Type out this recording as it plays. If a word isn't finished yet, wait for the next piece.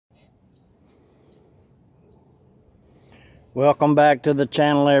Welcome back to the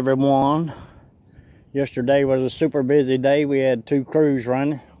channel, everyone. Yesterday was a super busy day. We had two crews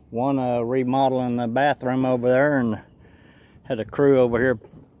running. One remodeling the bathroom over there, and had a crew over here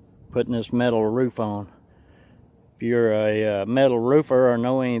putting this metal roof on. If you're a metal roofer or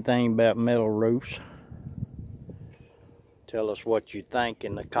know anything about metal roofs, tell us what you think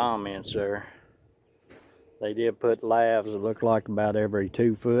in the comments there. They did put lavs that look like about every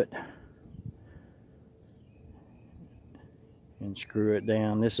 2 foot. And screw it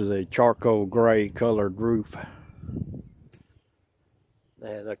down. This is a charcoal gray colored roof.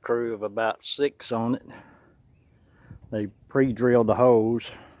 They had a crew of about 6 on it. They pre-drilled the holes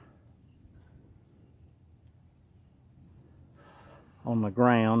on the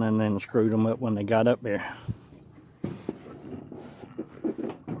ground and then screwed them up when they got up there.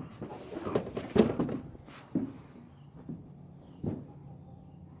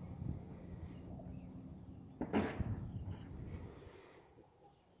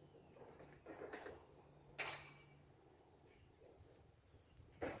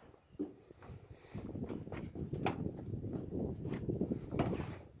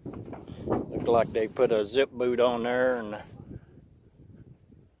 Looked like they put a zip boot on there and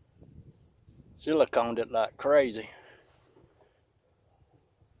siliconed it like crazy.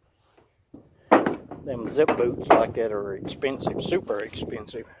 Them zip boots like that are expensive, super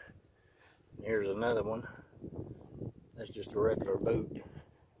expensive. Here's another one. That's just a regular boot.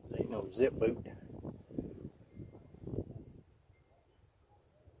 Ain't no zip boot.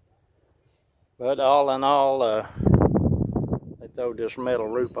 But all in all, they throw this metal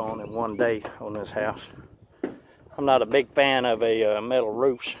roof on in one day on this house. I'm not a big fan of a metal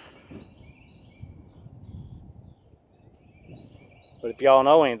roofs. But if y'all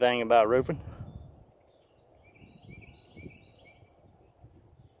know anything about roofing,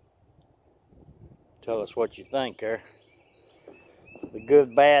 tell us what you think there. The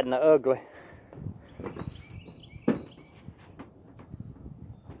good, bad, and the ugly.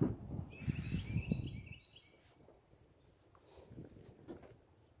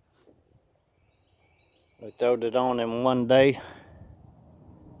 They throwed it on in one day.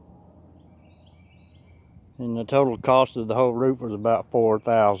 And the total cost of the whole roof was about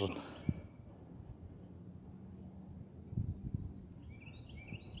 $4,000.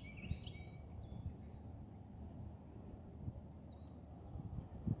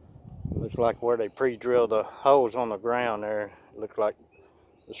 Looks like where they pre-drilled the holes on the ground there, looks like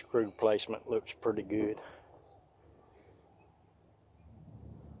the screw placement looks pretty good.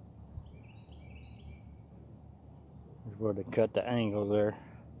 Here's where they cut the angle there.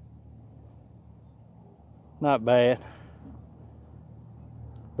 Not bad.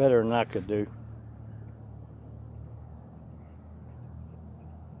 Better than I could do.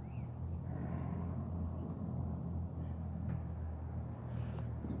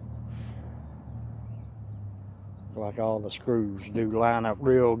 Like all the screws do line up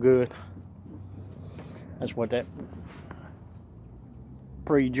real good. That's what that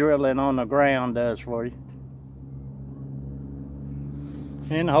pre-drilling on the ground does for you.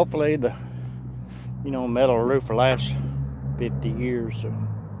 And hopefully the metal roof will last 50 years. So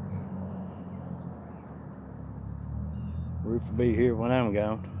roof will be here when I'm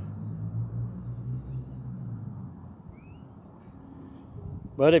gone.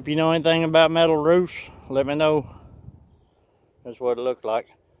 But if you know anything about metal roofs, let me know. That's what it looked like.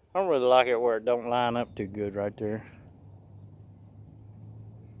 I don't really like it where it don't line up too good right there.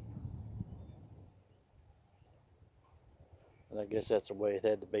 But I guess that's the way it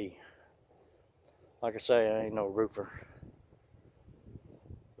had to be. Like I say, I ain't no roofer.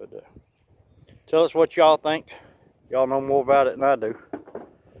 But tell us what y'all think. Y'all know more about it than I do.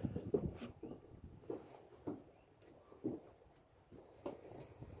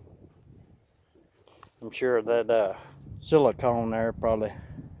 I'm sure that silicone there probably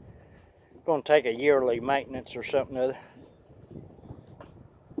gonna take a yearly maintenance or something or other.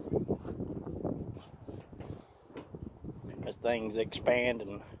 As things expand,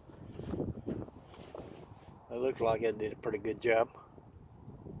 and it looks like it did a pretty good job.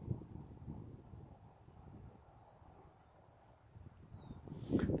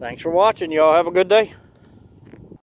 Thanks for watching. Y'all have a good day.